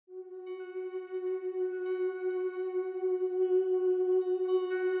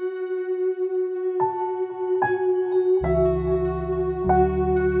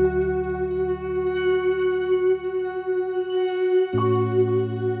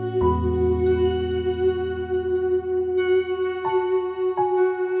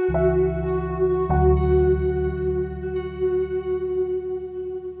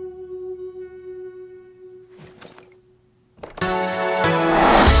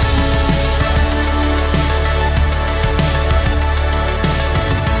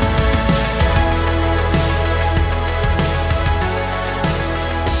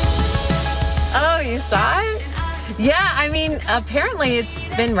Apparently it's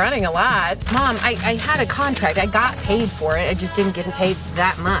been running a lot. Mom, I had a contract. I got paid for it. I just didn't get paid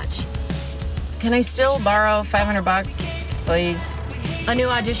that much. Can I still borrow $500, please? A new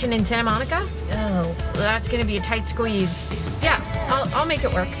audition in Santa Monica? Oh, that's gonna be a tight squeeze. Yeah, I'll make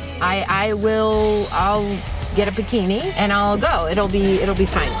it work. I'll get a bikini and I'll go. It'll be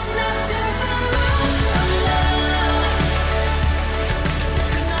fine.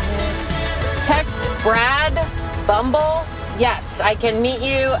 Text Brad Bumble. Yes, I can meet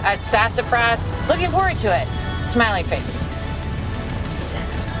you at Sassafras. Looking forward to it. Smiley face.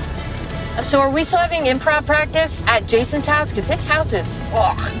 So are we still having improv practice at Jason's house? Because his house is,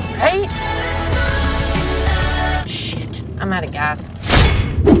 right? Shit, I'm out of gas.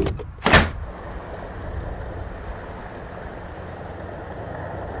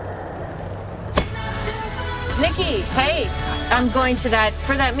 Nikki, hey, I'm going to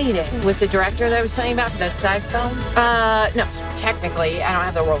for that meeting with the director that I was telling you about for that SAG film. No, so technically, I don't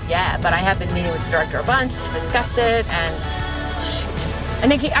have the role yet, but I have been meeting with the director a bunch to discuss it, and shoot. And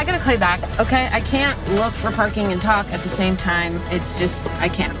Nikki, I gotta call you back, okay? I can't look for parking and talk at the same time. It's just, I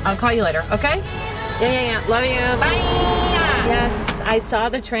can't. I'll call you later, okay? Yeah. Love you. Bye. Yes, I saw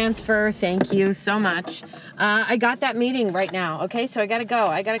the transfer. Thank you so much. I got that meeting right now, okay? So I gotta go.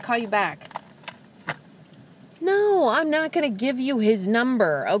 I gotta call you back. No, I'm not gonna give you his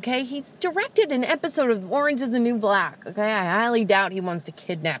number, okay? He directed an episode of Orange is the New Black, okay? I highly doubt he wants to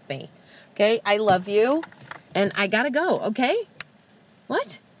kidnap me, okay? I love you, and I gotta go, okay?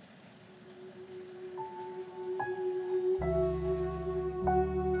 What?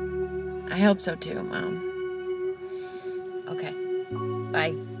 I hope so too, Mom. Okay,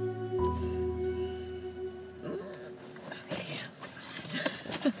 bye. Okay.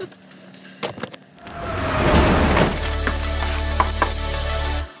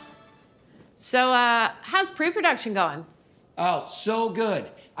 So, how's pre-production going? Oh, so good.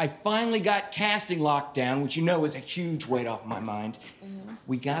 I finally got casting locked down, which you know is a huge weight off my mind. Mm-hmm.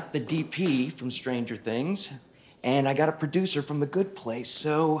 We got the DP from Stranger Things, and I got a producer from The Good Place,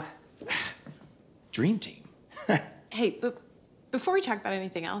 so... dream team. Hey, but before we talk about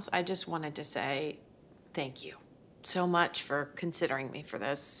anything else, I just wanted to say thank you so much for considering me for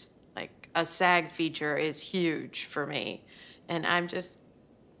this. Like, a SAG feature is huge for me, and I'm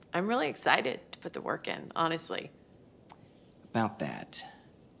really excited to put the work in, honestly. About that,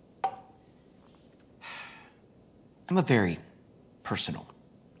 I'm a very personal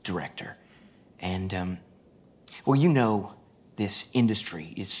director. And, well, you know, this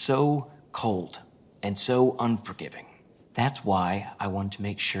industry is so cold and so unforgiving. That's why I wanted to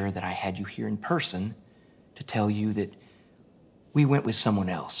make sure that I had you here in person to tell you that we went with someone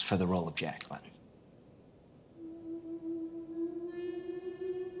else for the role of Jacqueline.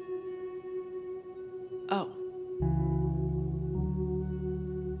 Oh.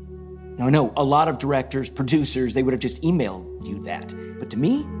 Now, I know a lot of directors, producers, they would have just emailed you that. But to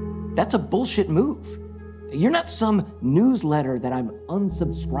me, that's a bullshit move. You're not some newsletter that I'm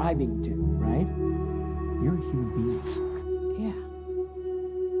unsubscribing to, right? You're a human being. Yeah.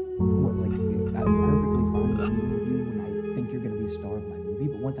 What, like, I'm perfectly fine with meeting with you when I think you're gonna be a star of my movie,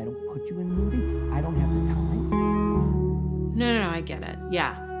 but once I don't put you in the movie, I don't have the time. No, I get it.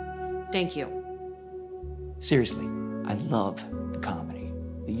 Yeah. Thank you. Seriously, I love the comedy.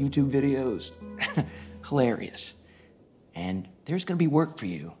 The YouTube videos, hilarious. And there's gonna be work for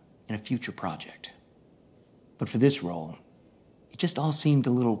you in a future project. But for this role, it just all seemed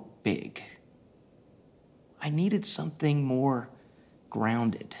a little big. I needed something more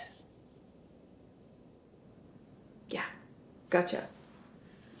grounded. Yeah, gotcha.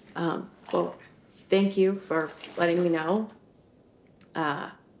 Well, thank you for letting me know.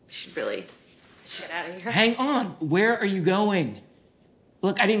 Should really get out of here. Hang on, where are you going?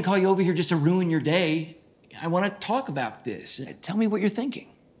 Look, I didn't call you over here just to ruin your day. I want to talk about this. Tell me what you're thinking.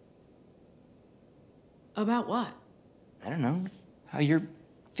 About what? I don't know, how you're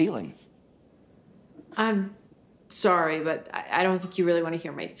feeling. I'm sorry, but I don't think you really want to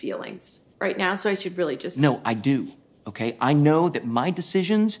hear my feelings right now, so I should really just... No, I do, okay? I know that my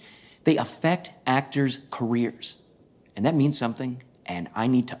decisions, they affect actors' careers. And that means something, and I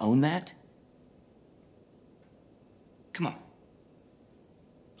need to own that. Come on.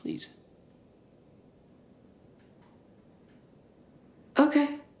 Please.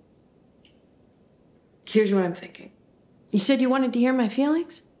 Okay. Here's what I'm thinking. You said you wanted to hear my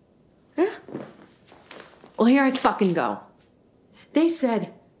feelings? Yeah. Well, here I fucking go. They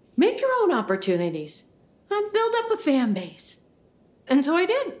said, make your own opportunities and build up a fan base. And so I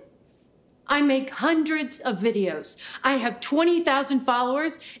did. I make hundreds of videos. I have 20,000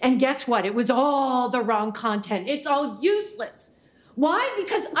 followers, and guess what? It was all the wrong content. It's all useless. Why?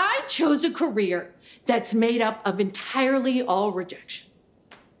 Because I chose a career that's made up of entirely all rejection.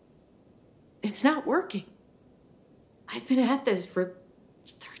 It's not working. I've been at this for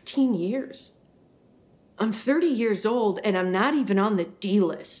 13 years. I'm 30 years old, and I'm not even on the D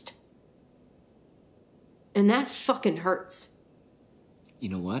list. And that fucking hurts. You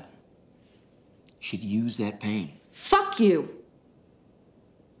know what? You should use that pain. Fuck you.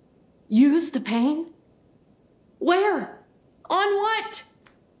 Use the pain? Where? On what?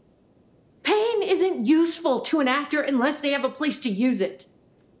 Pain isn't useful to an actor unless they have a place to use it.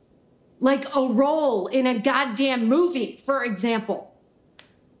 Like a role in a goddamn movie, for example.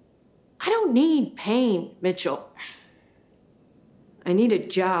 I don't need pain, Mitchell. I need a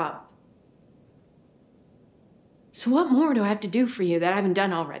job. So what more do I have to do for you that I haven't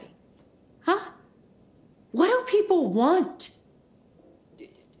done already? Huh? What do people want?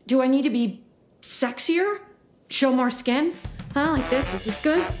 Do I need to be sexier? Show more skin? Huh, like this? Is this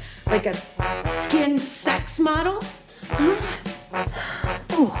good? Like a skin sex model? Huh?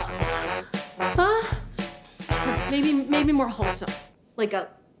 Ooh. Huh? Maybe more wholesome. Like a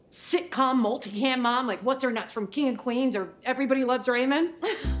sitcom multicam mom, like What's Her Nuts from King of Queens or Everybody Loves Raymond.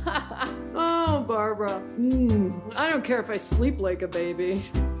 Oh, Barbara. I don't care if I sleep like a baby.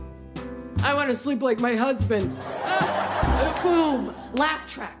 I want to sleep like my husband. Boom. Laugh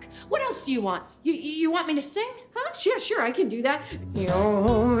track. What else do you want? You want me to sing? Huh? Yeah, sure, I can do that.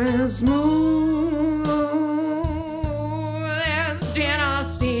 You're as smooth as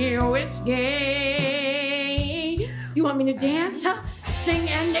Tennessee whiskey. You want me to dance, huh? Sing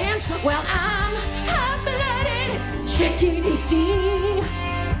and dance? Well, I'm hot-blooded, chicken DC.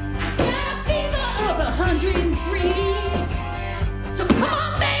 I got a fever of 103. So come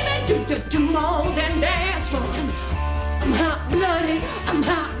on, baby, do more than dance. Well, I'm hot-blooded, I'm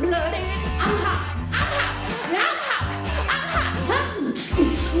hot-blooded, I'm hot, I'm hot.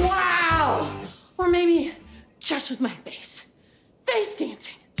 Wow. Or maybe just with my bass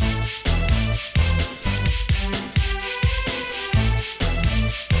dancing.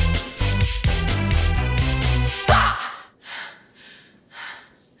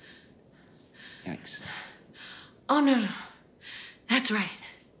 Yikes. Oh, no. That's right.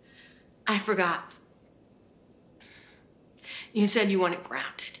 I forgot. You said you wanted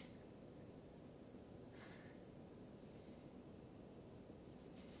grounded.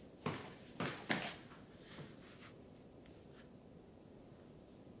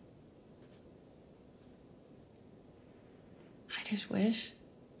 I just wish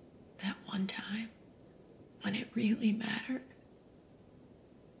that one time when it really mattered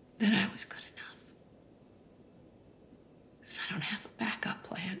that I was good enough. Because I don't have a backup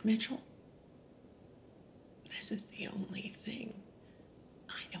plan, Mitchell. This is the only thing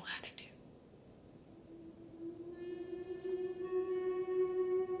I know how to do.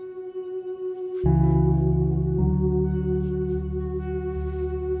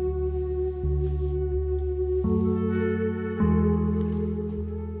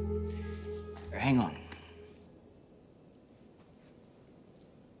 Hang on.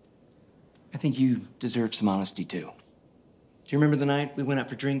 I think you deserve some honesty, too. Do you remember the night we went out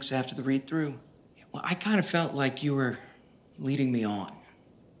for drinks after the read-through? Well, I kind of felt like you were leading me on.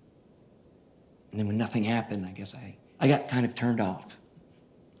 And then when nothing happened, I guess I got kind of turned off.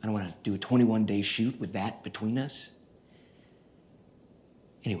 I don't want to do a 21-day shoot with that between us.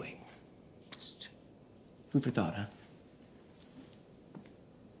 Anyway, food for thought, huh?